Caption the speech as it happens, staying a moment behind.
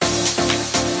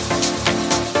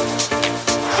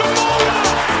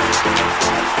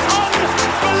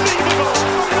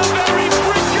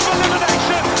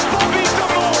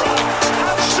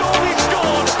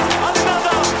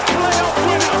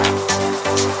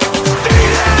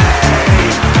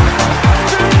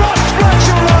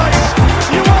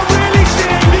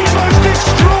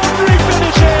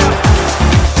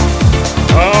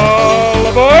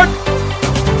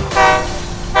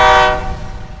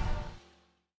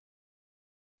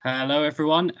Hello,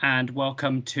 everyone, and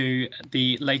welcome to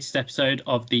the latest episode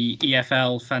of the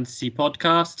EFL Fantasy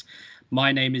Podcast.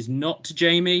 My name is not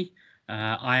Jamie.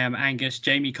 I am Angus.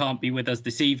 Jamie can't be with us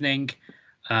this evening.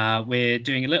 We're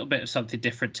doing a little bit of something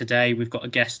different today. We've got a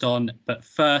guest on, but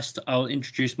first I'll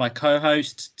introduce my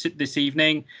co-host this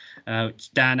evening,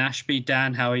 Dan Ashby.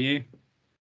 Dan, how are you?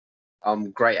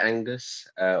 I'm great, Angus.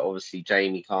 Obviously,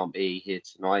 Jamie can't be here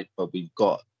tonight, but we've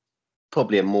got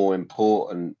probably a more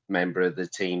important member of the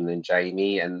team than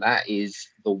Jamie, and that is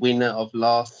the winner of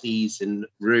last season,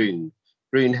 Rune.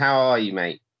 Rune, how are you,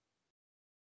 mate?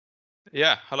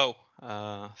 Yeah, hello.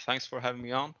 Thanks for having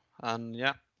me on. And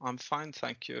yeah, I'm fine.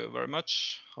 Thank you very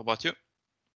much. How about you?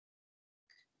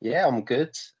 Yeah, I'm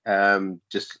good. I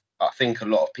think a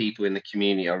lot of people in the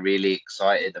community are really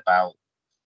excited about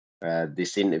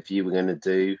this interview we're going to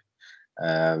do.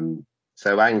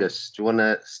 So, Angus, do you want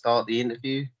to start the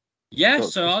interview? Yeah,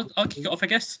 so I'll kick it off. I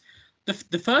guess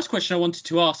the first question I wanted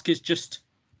to ask is just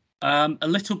a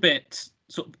little bit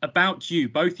sort of about you,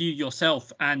 both you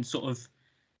yourself and sort of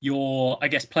your, I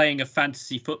guess, playing of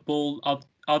fantasy football,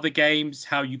 other games,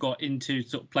 how you got into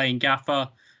sort of playing Gaffer.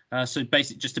 So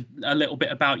basically just a little bit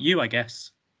about you, I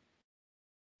guess.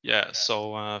 Yeah,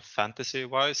 so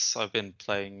fantasy-wise, I've been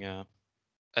playing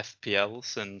FPL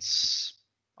since,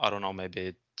 I don't know,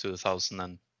 maybe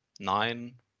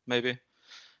 2009, maybe.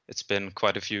 It's been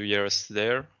quite a few years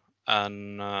there.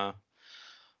 And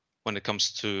when it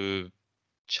comes to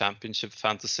championship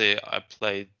fantasy, I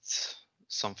played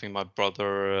something my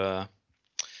brother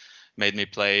made me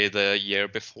play the year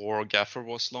before Gaffer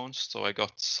was launched. So I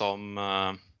got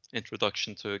some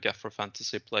introduction to Gaffer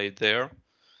Fantasy played there.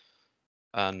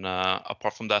 And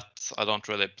apart from that, I don't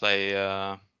really play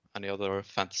any other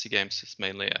fantasy games. It's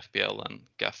mainly FPL and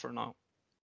Gaffer now.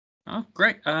 Oh,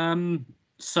 great.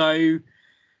 So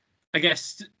I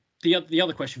guess the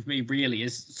other question for me really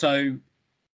is, so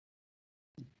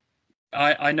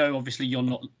I know obviously you're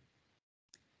not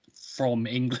from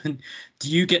England. Do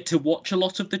you get to watch a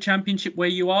lot of the championship where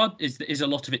you are? Is a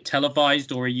lot of it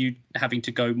televised, or are you having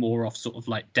to go more off sort of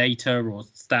like data or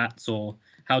stats, or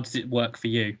how does it work for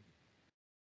you?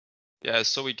 Yeah,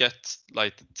 so we get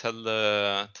like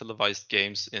televised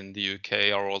games in the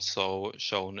UK are also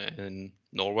shown in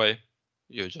Norway.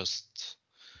 You just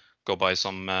go by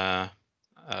some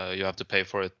you have to pay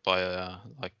for it by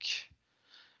like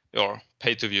your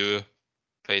pay to view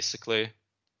basically,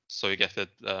 so you get it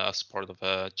as part of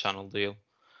a channel deal.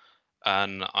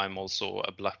 And I'm also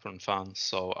a Blackburn fan,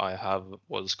 so I have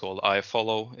what is called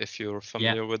iFollow, if you're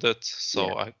familiar with it.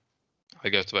 So I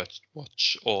get to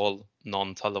watch all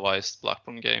non-televised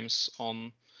Blackburn games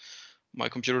on my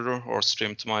computer or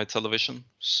stream to my television,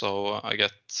 so I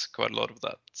get quite a lot of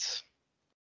that.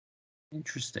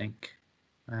 Interesting.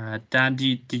 Dan,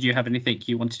 did you have anything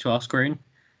you wanted to ask Rune?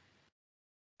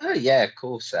 Oh yeah, of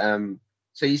course.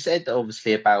 So you said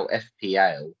obviously about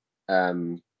FPL.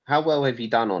 How well have you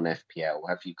done on FPL?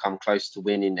 Have you come close to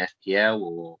winning FPL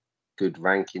or good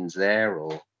rankings there?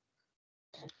 Or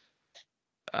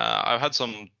I've had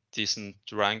some decent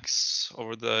ranks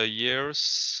over the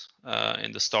years.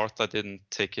 In the start, I didn't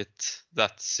take it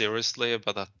that seriously,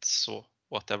 but that's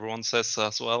what everyone says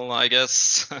as well, I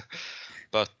guess.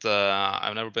 But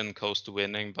I've never been close to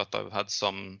winning, but I've had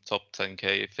some top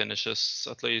 10k finishes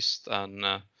at least,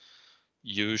 and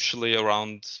usually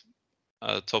around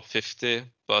top 50,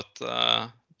 but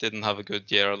didn't have a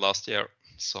good year last year,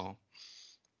 so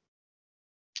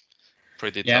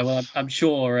pretty tough. Well, I'm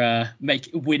sure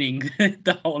winning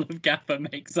the whole of Gaffer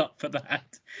makes up for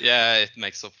that. Yeah, it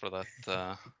makes up for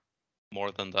that,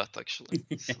 more than that actually.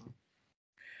 So.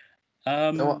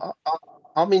 So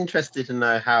I'm interested to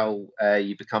know how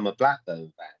you become a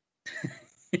Blackburn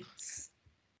fan.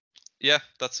 Yeah,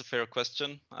 that's a fair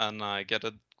question, and I get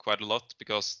it quite a lot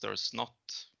because there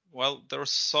are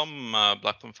some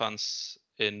Blackburn fans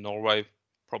in Norway,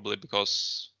 probably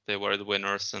because they were the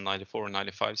winners in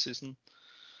 94-95 season.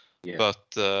 Yeah.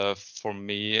 But for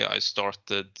me, I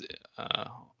started a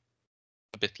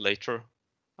bit later.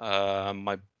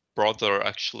 My brother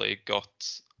actually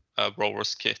got a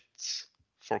Rovers kit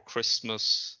for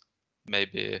Christmas,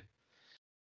 maybe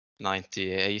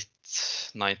 98,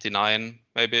 99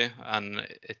 maybe, and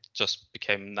it just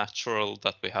became natural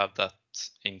that we have that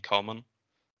in common.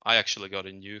 I actually got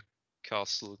a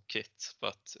Newcastle kit,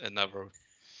 but it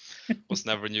was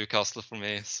never Newcastle for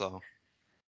me, so.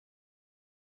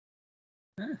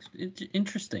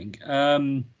 Interesting.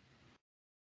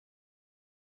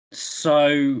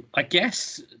 So I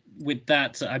guess with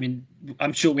that, I mean,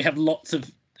 I'm sure we have lots of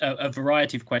a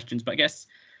variety of questions, but I guess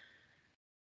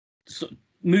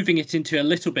moving it into a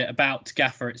little bit about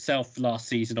Gaffer itself last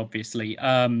season, obviously.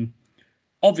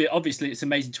 Obviously, it's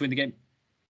amazing to win the game.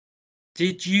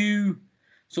 Did you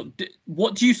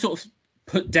what do you sort of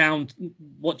put down?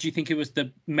 What do you think it was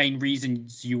the main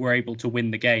reasons you were able to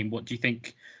win the game? What do you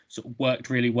think sort of worked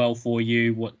really well for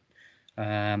you? What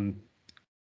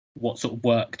sort of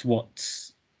worked?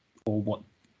 What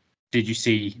did you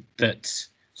see that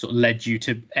sort of led you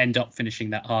to end up finishing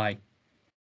that high?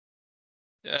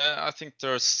 Yeah, I think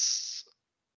there's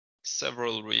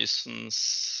several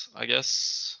reasons, I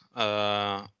guess.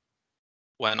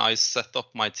 When I set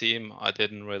up my team, I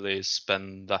didn't really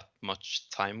spend that much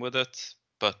time with it,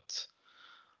 but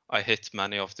I hit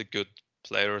many of the good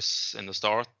players in the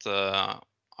start. I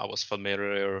was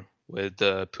familiar with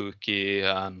Pookie,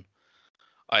 and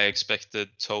I expected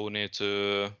Tony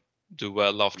to do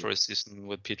well after a season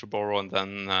with Peterborough, and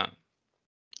then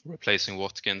replacing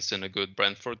Watkins in a good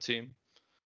Brentford team.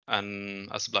 And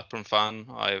as a Blackburn fan,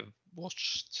 I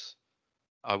watched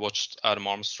Adam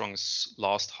Armstrong's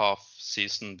last half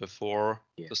season before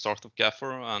the start of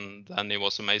Gaffer, and then he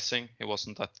was amazing. He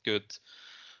wasn't that good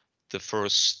the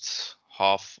first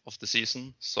half of the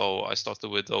season, so I started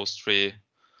with those three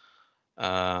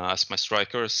as my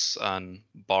strikers, and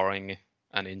barring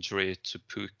an injury to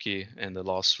Pookie in the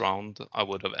last round, I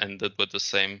would have ended with the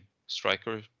same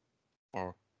striker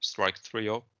or strike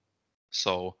trio.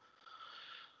 So,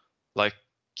 like,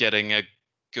 getting a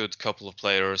good couple of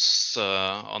players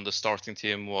on the starting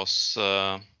team was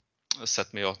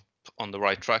set me up on the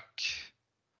right track,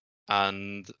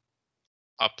 and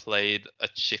I played a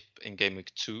chip in game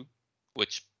week 2,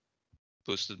 which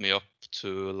boosted me up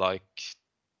to like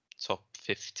top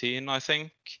 15, I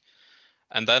think.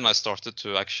 And then I started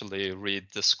to actually read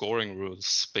the scoring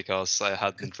rules, because I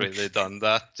hadn't really done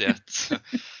that yet.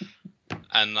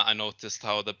 And I noticed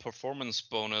how the performance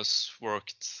bonus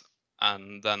worked,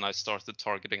 and then I started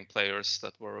targeting players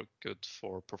that were good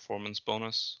for performance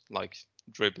bonus, like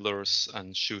dribblers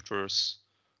and shooters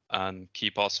and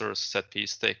key passers, set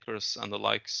piece takers, and the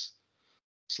likes.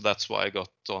 So that's why I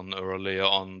got on early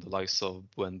on the likes of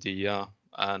Buendia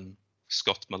and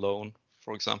Scott Malone,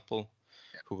 for example,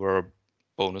 who were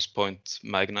bonus point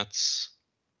magnets.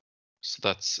 So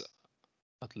that's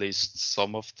at least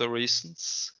some of the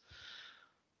reasons.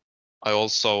 I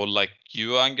also, like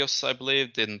you, Angus, I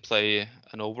believe, didn't play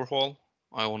an overhaul.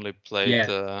 I only played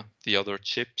the other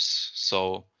chips.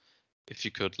 So if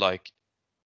you could like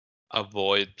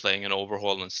avoid playing an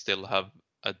overhaul and still have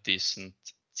a decent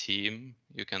team,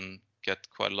 you can get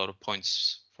quite a lot of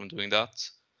points from doing that.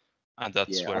 And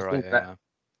that's where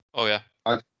oh yeah.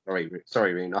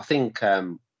 Sorry, Rune. I think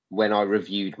when I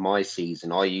reviewed my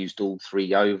season, I used all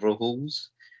 3 overhauls.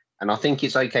 And I think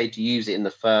it's okay to use it in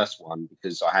the first one,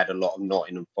 because I had a lot of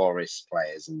Nottingham Forest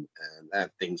players and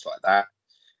things like that.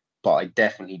 But I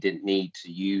definitely didn't need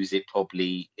to use it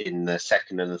probably in the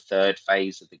second and the third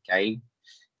phase of the game.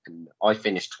 And I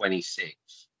finished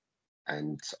 26th.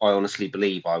 And I honestly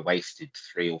believe I wasted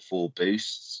 3 or 4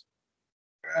 boosts.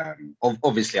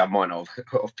 Obviously, I might not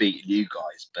have beaten you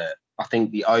guys, but I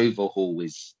think the overhaul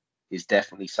is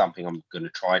definitely something I'm going to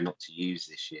try not to use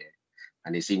this year.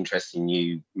 And it's interesting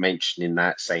you mentioning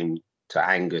that, same to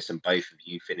Angus, and both of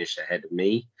you finished ahead of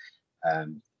me.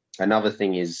 Another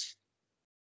thing is,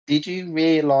 did you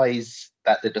realise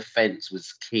that the defence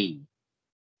was key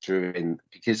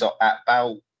because at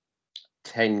about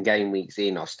 10 game weeks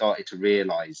in, I started to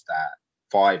realise that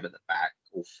 5 at the back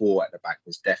or 4 at the back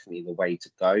was definitely the way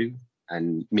to go,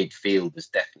 and midfield was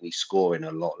definitely scoring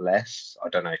a lot less. I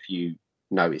don't know if you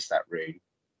noticed that, Rune.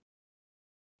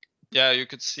 Yeah, you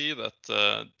could see that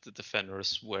the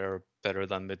defenders were better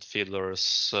than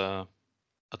midfielders,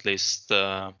 at least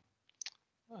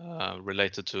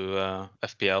related to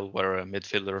FPL, where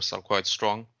midfielders are quite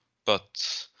strong.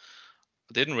 But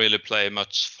I didn't really play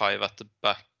much 5 at the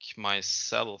back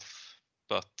myself.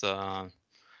 But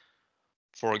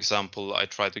for example, I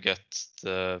tried to get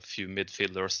the few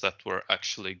midfielders that were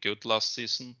actually good last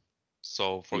season.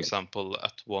 So, for example,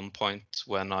 at one point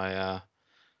when I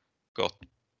got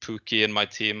Pookie in my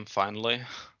team finally,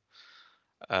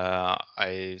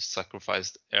 I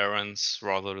sacrificed Aarons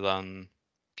rather than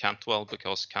Cantwell,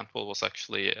 because Cantwell was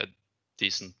actually a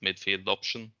decent midfield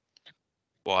option,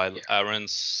 while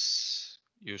Aarons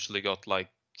usually got like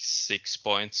 6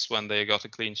 points when they got a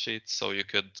clean sheet, so you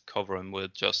could cover him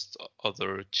with just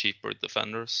other cheaper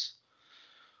defenders.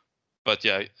 But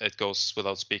yeah, it goes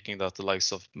without speaking that the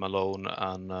likes of Malone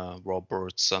and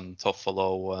Roberts and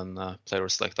Toffolo and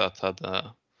players like that had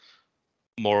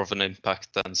more of an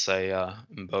impact than, say,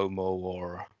 Mbomo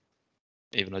or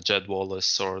even a Jed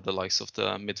Wallace or the likes of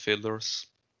the midfielders.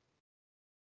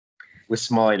 we're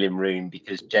smiling, Room,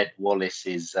 because Jed Wallace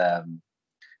is a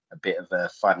bit of a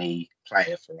funny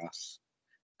player for us.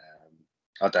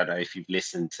 I don't know if you've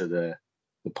listened to the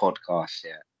podcast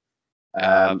yet.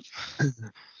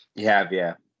 You have,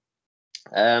 yeah.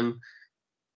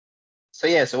 So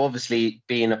obviously,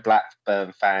 being a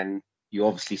Blackburn fan, you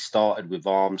obviously started with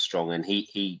Armstrong, and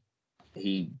he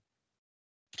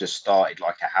just started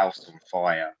like a house on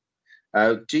fire.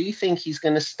 Do you think he's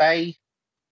going to stay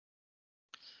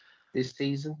this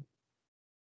season?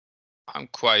 I'm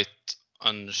quite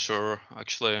unsure,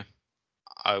 actually.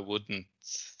 I wouldn't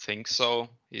think so.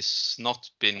 He's not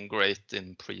been great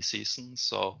in preseason,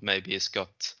 so maybe he's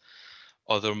got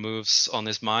other moves on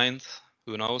his mind.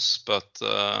 Who knows? But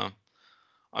I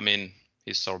mean,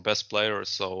 he's our best player,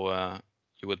 so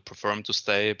you would prefer him to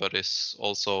stay, but he's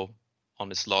also on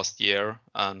his last year,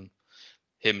 and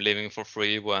him leaving for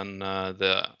free when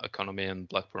the economy in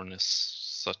Blackburn is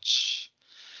such,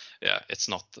 it's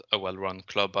not a well-run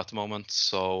club at the moment,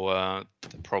 so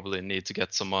they probably need to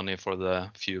get some money for the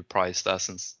few prized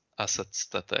assets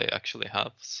that they actually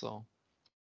have. So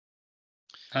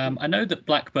I know that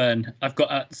Blackburn, I've got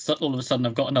all of a sudden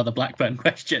I've got another Blackburn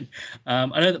question.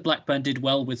 I know that Blackburn did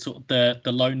well with sort of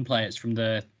the loan players from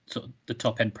the sort of the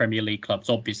top end Premier League clubs.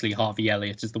 Obviously, Harvey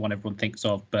Elliott is the one everyone thinks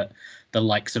of, but the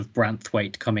likes of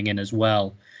Branthwaite coming in as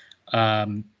well.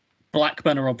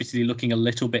 Blackburn are obviously looking a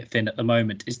little bit thin at the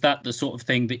moment. Is that the sort of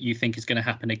thing that you think is going to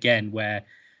happen again, where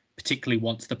particularly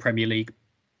once the Premier League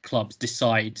clubs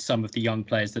decide some of the young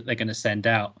players that they're going to send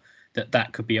out,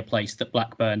 that could be a place that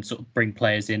Blackburn sort of bring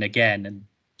players in again,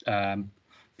 and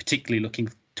particularly looking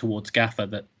towards Gaffer,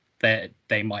 that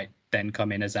they might then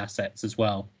come in as assets as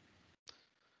well?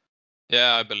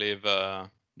 Yeah, I believe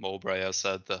Mowbray has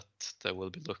said that they will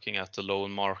be looking at the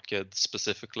loan market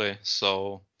specifically,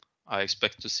 so I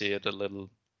expect to see it a little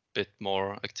bit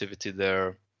more activity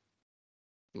there,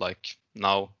 like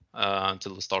now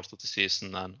until the start of the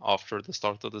season and after the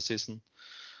start of the season.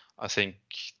 I think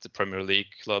the Premier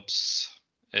League clubs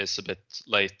is a bit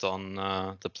late on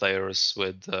the players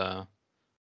with, the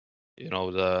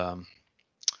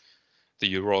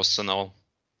Euros and all,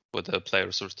 with the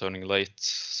players returning late.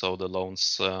 So the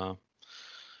loans, they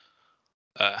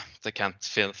can't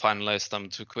finalize them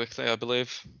too quickly, I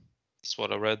believe. That's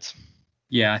what I read.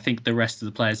 Yeah, I think the rest of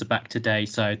the players are back today,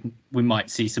 so we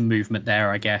might see some movement there,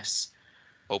 I guess.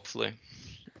 Hopefully.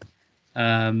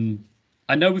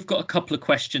 I know we've got a couple of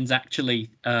questions actually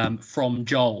from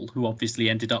Joel, who obviously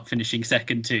ended up finishing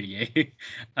second to you.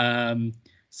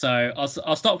 So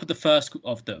I'll start with the first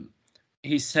of them.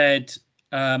 He said,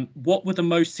 what were the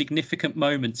most significant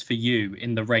moments for you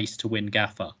in the race to win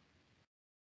Gaffer?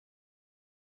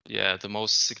 Yeah, the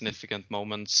most significant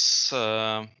moments,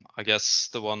 I guess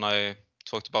the one I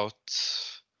talked about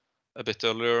a bit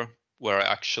earlier, where I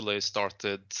actually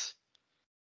started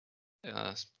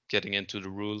getting into the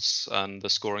rules and the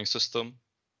scoring system.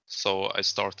 So I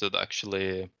started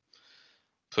actually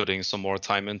putting some more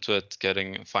time into it,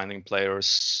 finding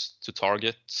players to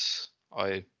target.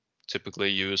 I typically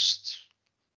used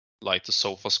like the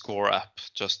SofaScore app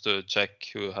just to check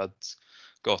who had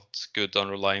got good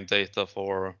underlying data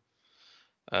for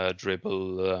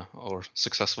dribble or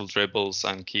successful dribbles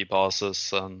and key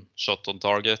passes and shot on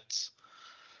target.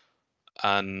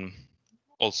 And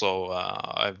also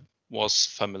I was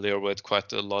familiar with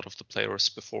quite a lot of the players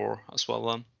before as well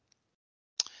then.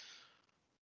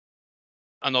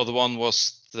 Another one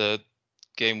was the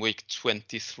game week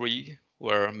 23,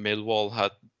 where Millwall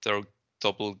had their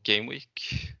double game week.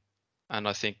 And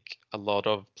I think a lot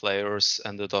of players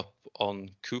ended up on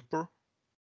Cooper.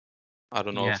 I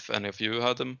don't know if any of you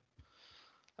had him.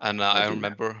 And I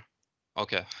remember,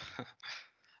 okay.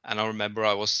 And I remember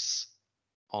I was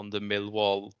on the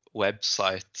Millwall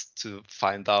website to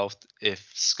find out if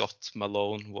Scott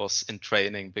Malone was in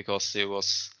training, because he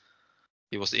was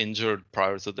injured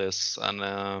prior to this,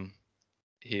 and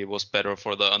he was better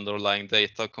for the underlying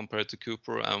data compared to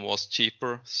Cooper and was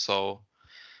cheaper. So,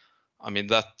 I mean,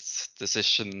 that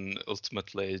decision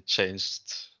ultimately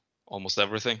changed almost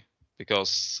everything,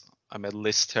 because I made a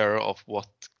list here of what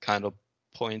kind of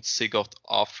points he got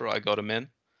after I got him in,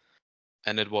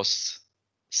 and it was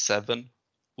 7,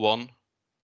 1,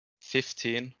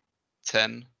 15,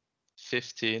 10,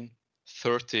 15,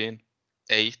 13,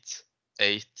 8,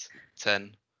 8,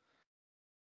 10,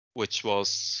 which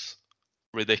was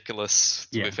ridiculous.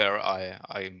 To be fair,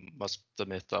 I must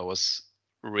admit I was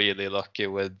really lucky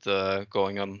with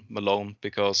going on Malone,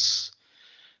 because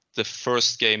the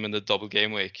first game in the double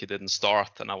game week he didn't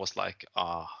start, and I was like,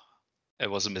 it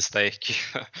was a mistake.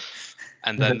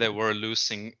 And then they were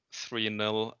losing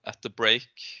 3-0 at the break,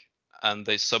 and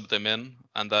they subbed him in,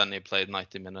 and then he played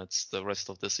 90 minutes the rest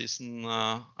of the season,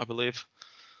 I believe.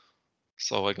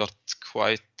 So I got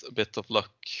quite a bit of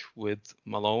luck with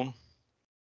Malone.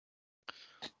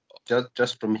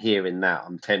 Just from hearing that,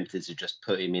 I'm tempted to just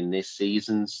put him in this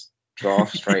season's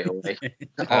draft straight away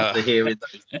after hearing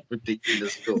those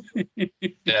ridiculous scores.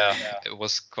 Yeah, it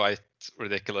was quite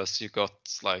ridiculous. You got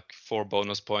like 4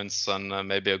 bonus points and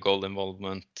maybe a goal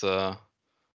involvement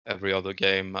every other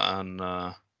game, and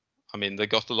I mean, they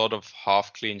got a lot of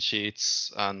half clean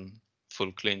sheets and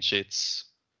full clean sheets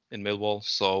in Millwall,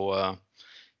 so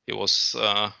he was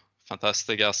a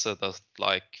fantastic asset at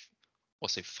like,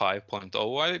 was it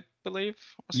 5.0, I believe?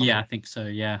 Or something? Yeah, I think so.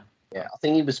 Yeah. Yeah, I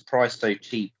think he was priced so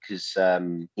cheap because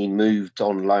he moved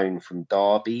on loan from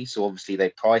Derby. So obviously they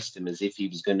priced him as if he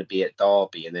was going to be at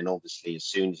Derby, and then obviously as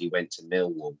soon as he went to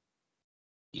Millwall,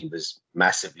 he was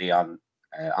massively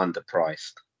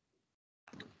underpriced.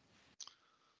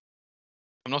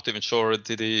 I'm not even sure,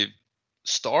 did he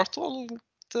start all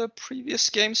the previous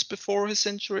games before his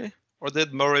injury? Or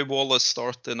did Murray Wallace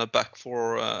start in a back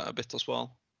four a bit as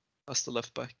well as the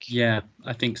left back? Yeah,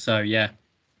 I think so. Yeah.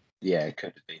 Yeah, it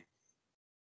could have been.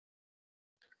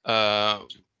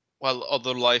 Well,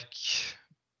 other like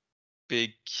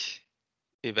big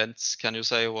events, can you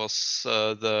say, was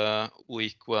the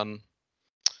week when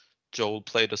Joel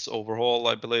played as overhaul,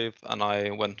 I believe, and I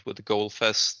went with the goal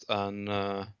fest, and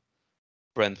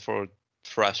Brentford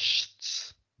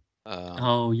thrashed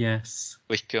Oh yes.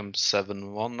 Wickham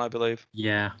 7-1, I believe.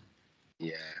 Yeah.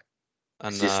 Yeah.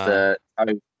 And Is this the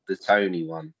Tony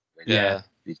one? Yeah.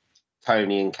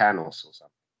 Tony and Canos or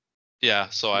something? Yeah,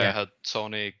 so I Yeah. had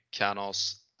Tony,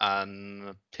 Canos,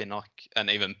 and Pinnock, and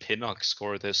even Pinnock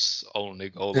scored his only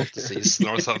goal of the season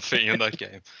or something in that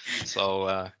game.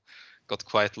 So got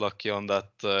quite lucky on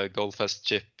that Goalfest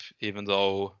chip, even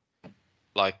though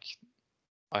like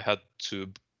I had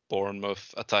 2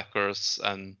 Bournemouth attackers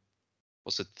and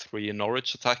was it 3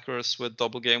 Norwich attackers with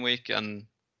double game week and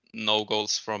no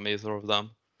goals from either of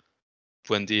them.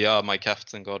 Buendia, my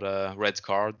captain, got a red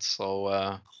card, so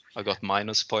I got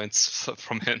minus points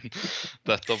from him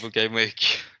that double game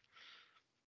week.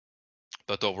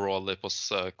 But overall, it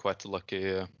was quite a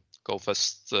lucky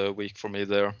Goalfest week for me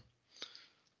there.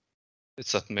 It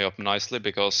set me up nicely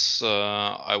because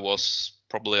I was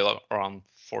probably around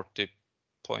 40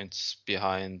 points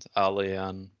behind Ali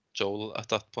and Joel at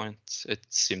that point. It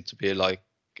seemed to be like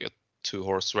a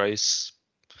 2-horse race,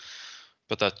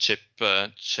 but that chip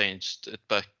changed it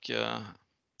back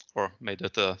or made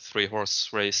it a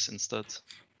 3-horse race instead.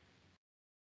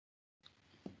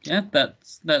 Yeah,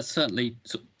 that's certainly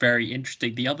very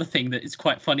interesting. The other thing that is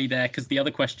quite funny there, because the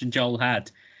other question Joel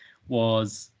had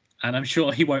was, and I'm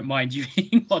sure he won't mind you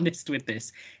being honest with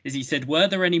this, is he said, were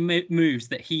there any moves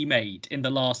that he made in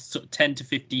the last sort of 10 to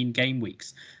 15 game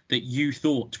weeks that you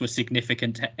thought were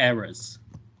significant errors?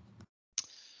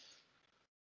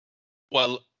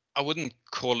 Well, I wouldn't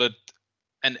call it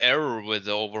an error with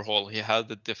the overhaul. He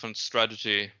had a different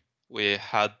strategy. We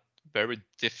had very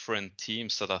different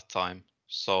teams at that time.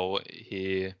 So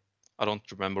I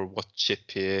don't remember what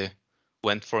chip he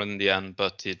went for in the end,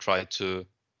 but he tried to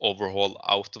overhaul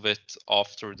out of it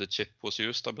after the chip was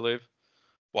used, I believe.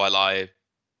 While I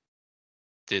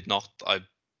did not. I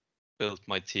built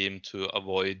my team to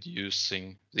avoid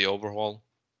using the overhaul.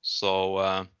 So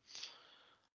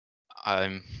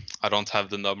I don't have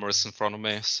the numbers in front of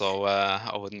me, so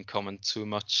I wouldn't comment too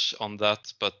much on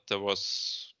that. But there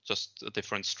was just a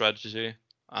different strategy,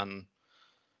 and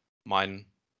mine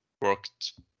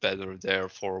worked better there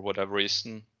for whatever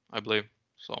reason, I believe.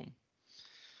 So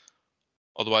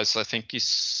otherwise, I think he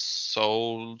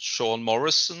sold Sean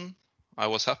Morrison. I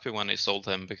was happy when he sold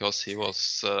him because he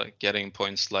was getting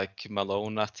points like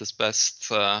Malone at his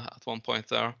best at one point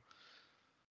there.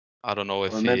 I don't know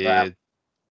if he.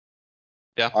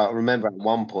 Yeah. I remember at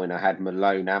one point I had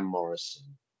Malone and Morrison.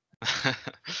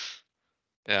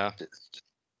 Yeah.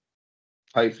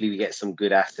 Hopefully we get some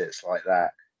good assets like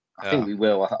that. I think we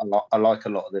will. I like a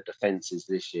lot of the defenses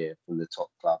this year from the top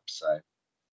clubs. So.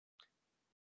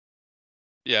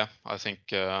 Yeah, I think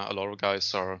a lot of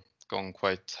guys are going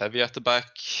quite heavy at the back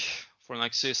for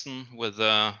next season with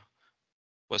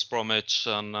West Bromwich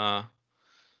and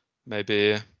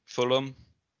maybe Fulham.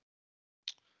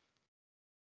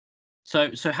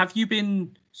 So have you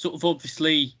been sort of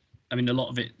obviously, I mean, a lot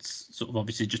of it's sort of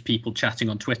obviously just people chatting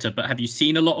on Twitter, but have you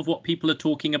seen a lot of what people are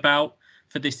talking about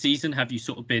for this season? Have you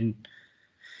sort of been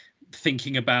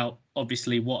thinking about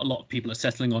obviously what a lot of people are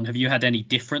settling on? Have you had any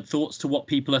different thoughts to what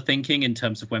people are thinking in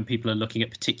terms of when people are looking at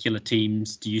particular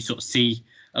teams? Do you sort of see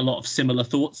a lot of similar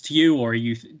thoughts to you, or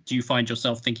do you find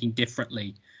yourself thinking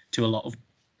differently to a lot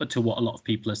to what a lot of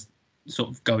people are sort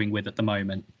of going with at the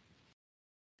moment?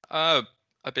 A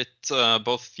bit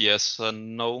both yes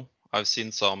and no. I've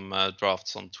seen some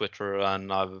drafts on Twitter,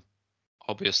 and I've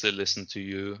obviously listened to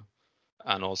you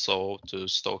and also to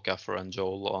Stokeffer and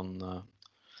Joel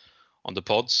on the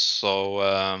pods.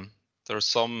 So there's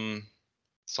some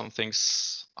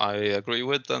things I agree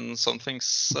with, and some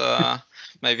things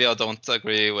maybe I don't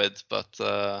agree with. But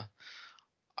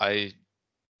I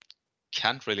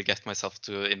can't really get myself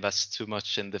to invest too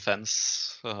much in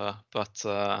defense. But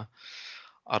I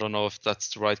don't know if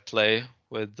that's the right play.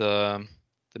 With the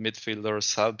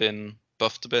midfielders have been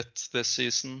buffed a bit this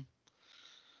season.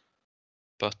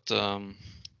 But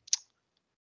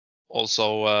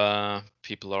also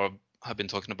people have been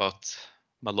talking about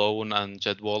Malone and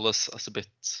Jed Wallace as a bit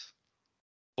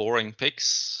boring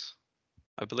picks,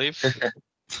 I believe.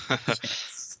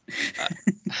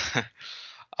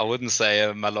 I wouldn't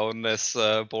say Malone is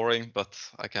boring, but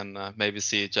I can maybe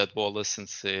see Jed Wallace,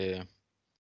 since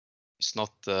he's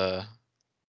not the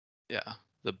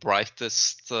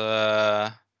brightest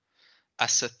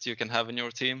asset you can have in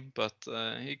your team, but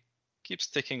he keeps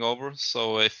ticking over.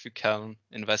 So if you can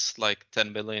invest like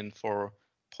 10 million for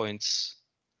points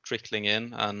trickling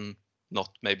in and not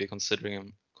maybe consider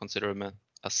him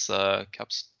as a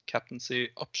captaincy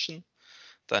option,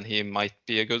 then he might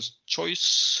be a good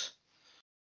choice.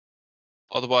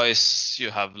 Otherwise, you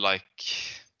have like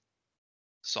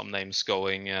some names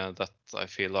going that I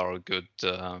feel are good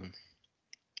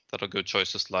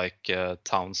choices, like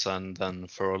Townsend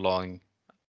and Furlong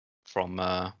from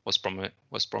West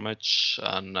Bromwich,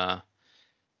 and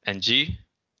NG.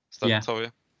 Is that how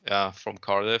you? Yeah, from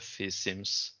Cardiff. He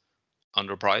seems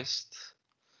underpriced.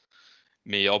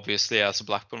 Me, obviously, as a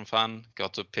Blackburn fan,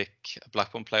 got to pick a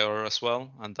Blackburn player as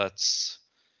well, and that's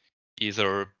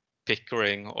either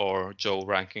Pickering or Joe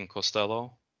Rankin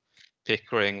Costello.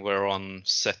 Pickering were on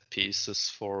set pieces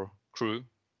for Crew,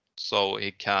 so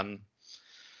he can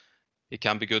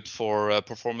be good for a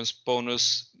performance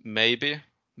bonus, maybe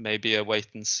a wait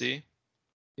and see.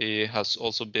 He has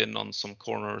also been on some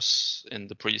corners in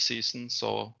the preseason,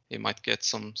 so he might get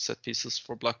some set pieces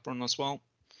for Blackburn as well.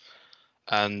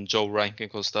 And Joe Rankin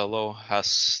Costello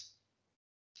has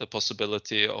the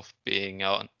possibility of being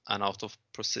an out of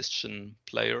position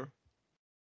player.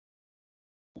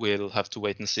 We'll have to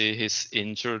wait and see. He's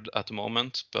injured at the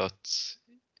moment, but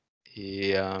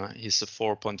he's a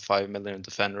 4.5 million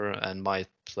defender and might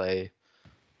play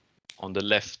on the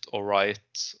left or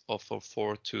right of a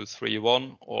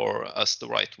 4-2-3-1, or as the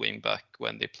right wing back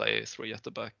when they play 3 at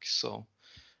the back. So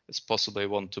it's possibly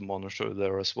one to monitor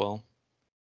there as well.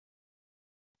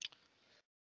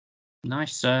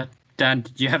 Nice. Dan,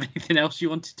 did you have anything else you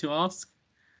wanted to ask?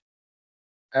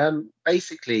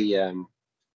 Basically,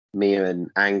 me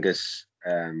and Angus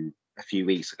a few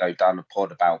weeks ago done a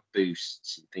pod about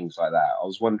boosts and things like that. I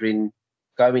was wondering,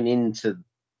 going into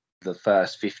the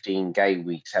first 15 game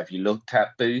weeks, have you looked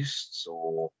at boosts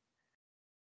or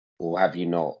have you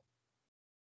not?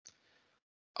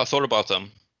 I thought about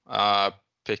them. I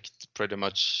picked pretty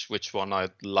much which one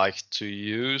I'd like to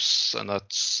use, and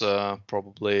that's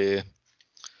probably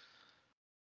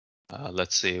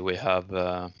let's see, we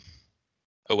have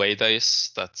away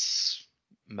days. That's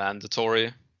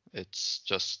mandatory. It's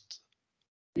just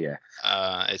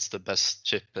it's the best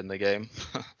chip in the game.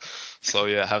 So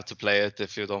you have to play it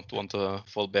if you don't want to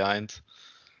fall behind.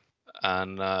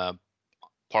 And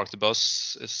Park the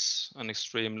Bus is an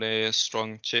extremely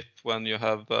strong chip when you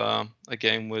have a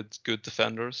game with good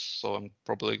defenders. So I'm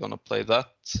probably going to play that.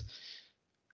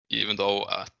 Even though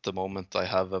at the moment I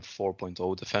have a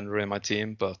 4.0 defender in my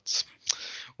team, but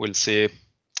we'll see.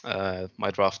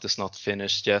 My draft is not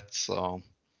finished yet, so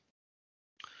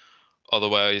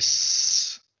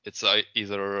otherwise it's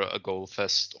either a Goal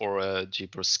Fest or a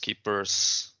Jeepers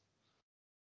Keepers.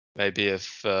 Maybe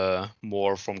if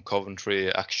more from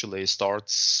Coventry actually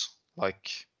starts,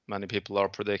 like many people are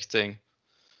predicting,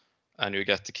 and you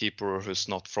get the keeper who's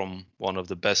not from one of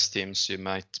the best teams, you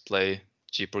might play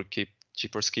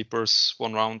Jeepers Keepers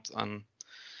one round and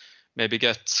maybe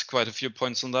get quite a few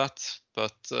points on that.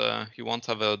 But you won't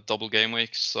have a double game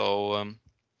week, so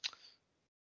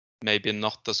maybe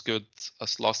not as good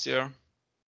as last year.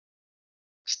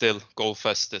 Still, Goal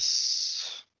Fest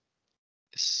is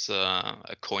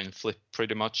a coin flip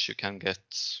pretty much. You can get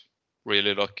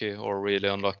really lucky or really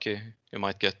unlucky. You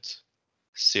might get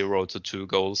 0 to 2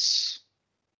 goals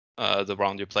the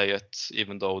round you play it,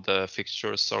 even though the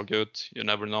fixtures are good. You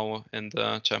never know in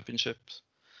the championship.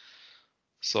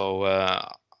 So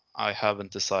I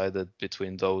haven't decided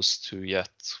between those two yet.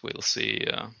 We'll see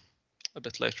a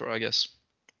bit later, I guess.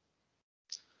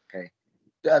 Okay.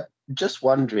 just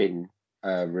wondering,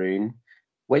 Rune,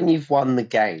 when you've won the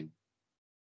game,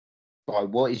 like,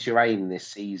 what is your aim this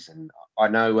season? I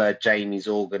know Jamie's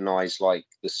organised like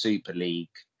the Super League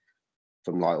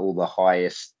from like all the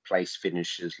highest place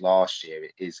finishers last year.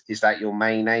 Is that your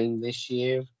main aim this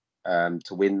year, to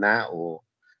win that, or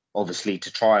obviously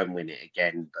to try and win it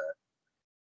again?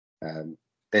 But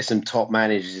there's some top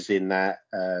managers in that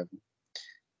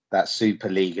Super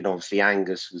League, and obviously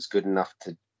Angus was good enough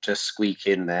to just squeak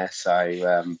in there.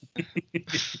 So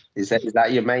is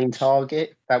that your main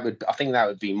target? I think that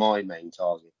would be my main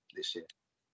target this year.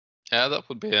 Yeah, that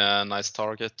would be a nice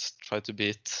target. Try to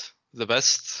beat the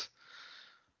best.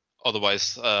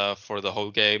 Otherwise, for the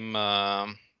whole game,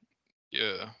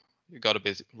 you got to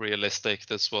be realistic.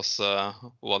 This was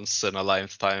once in a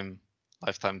lifetime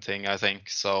thing, I think.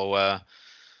 So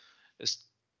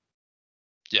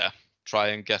try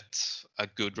and get a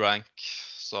good rank.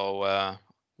 So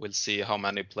we'll see how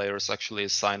many players actually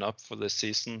sign up for this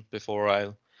season before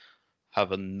I'll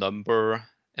have a number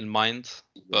in mind.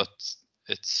 But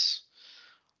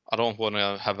I don't want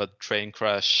to have a train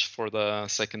crash for the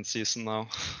second season now.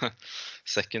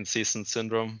 Second season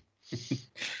syndrome.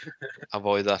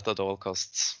 Avoid that at all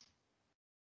costs.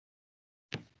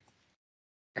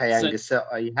 Hey, Angus,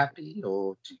 are you happy,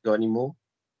 or do you got any more?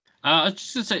 I was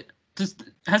just going to say,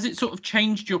 has it sort of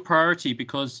changed your priority?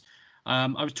 Because I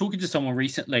was talking to someone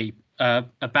recently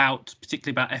particularly about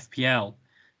FPL,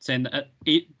 saying that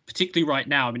particularly right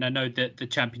now, I mean, I know that the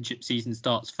championship season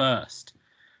starts first,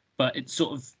 but it's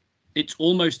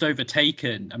almost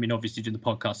overtaken. I mean, obviously doing the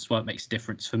podcast as well, it makes a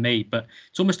difference for me, but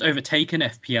it's almost overtaken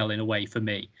FPL in a way for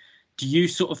me. Do you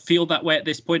sort of feel that way at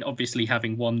this point, obviously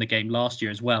having won the game last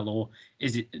year as well, or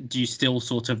do you still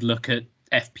sort of look at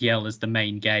FPL as the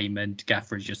main game and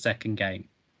Gaffer as your second game?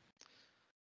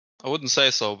 I wouldn't say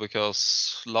so,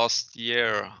 because last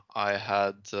year I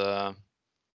had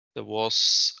there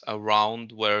was a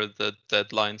round where the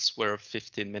deadlines were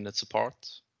 15 minutes apart.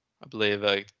 I believe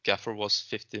Gaffer was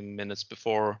 15 minutes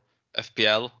before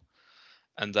FPL,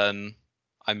 and then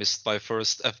I missed my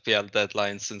first FPL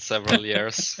deadlines in several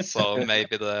years. So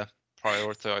maybe the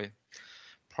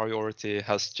priority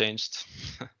has changed.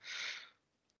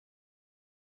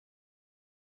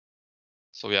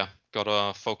 So yeah,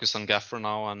 gotta focus on Gaffer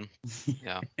now and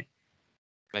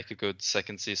make a good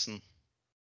second season.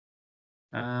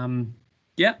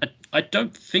 Yeah, I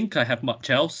don't think I have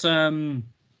much else.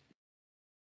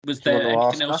 Was there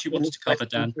anything else you wanted to cover,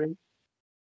 Dan?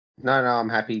 No, I'm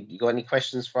happy. You got any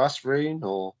questions for us, Rune,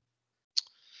 or?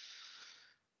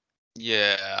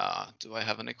 Yeah, do I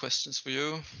have any questions for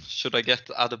you? Should I get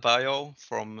Adebayo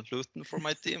from Luton for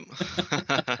my team?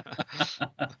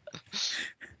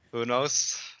 Who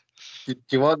knows? Do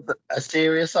you want a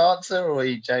serious answer, or are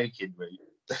you joking, Rune?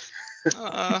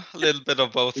 A little bit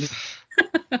of both.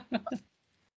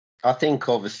 I think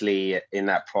obviously in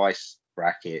that price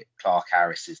bracket, Clark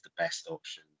Harris is the best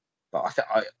option. But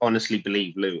I honestly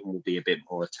believe Luton will be a bit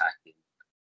more attacking.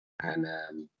 And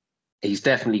he's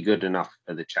definitely good enough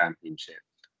for the championship.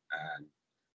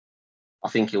 I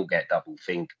think he'll get double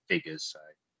figures.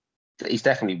 So he's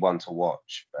definitely one to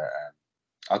watch.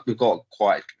 But we've got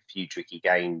quite a few tricky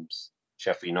games,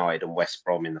 Sheffield United and West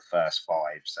Brom in the first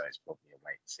 5. So it's probably a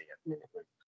wait and see at the minute.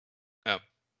 Yeah.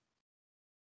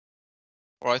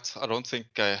 All right. I don't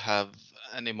think I have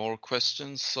any more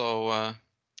questions. So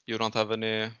you don't have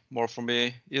any more for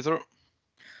me either?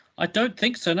 I don't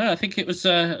think so. No, I think it was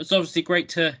obviously great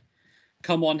to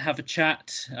come on, have a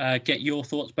chat, get your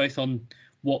thoughts both on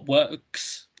what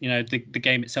works, the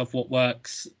game itself, what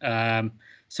works,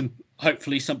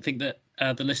 hopefully something that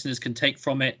the listeners can take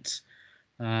from it.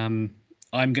 I'm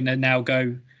going to now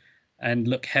go and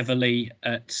look heavily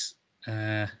at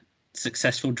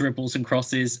successful dribbles and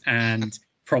crosses and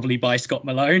probably buy Scott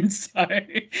Malone. So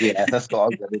yeah, that's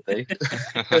what I'm going to do.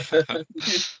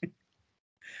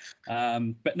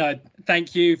 But no,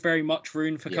 thank you very much,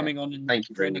 Rune, for coming on and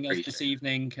joining us this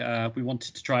evening. We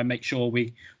wanted to try and make sure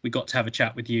we got to have a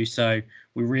chat with you, so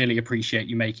we really appreciate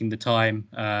you making the time.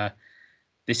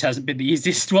 This hasn't been the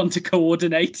easiest one to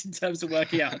coordinate in terms of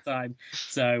working out time,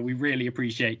 so we really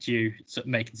appreciate you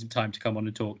making some time to come on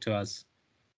and talk to us.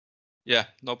 Yeah,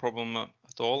 no problem at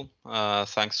all.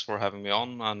 Thanks for having me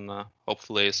on, and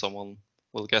hopefully someone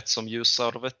will get some use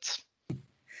out of it.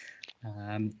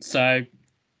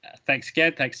 Thanks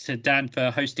again. Thanks to Dan for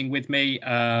hosting with me.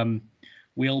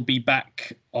 We'll be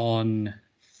back on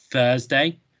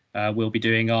Thursday. We'll be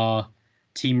doing our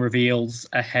team reveals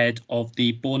ahead of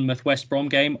the Bournemouth West Brom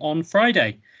game on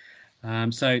Friday.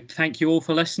 So thank you all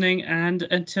for listening, and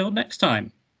until next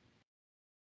time.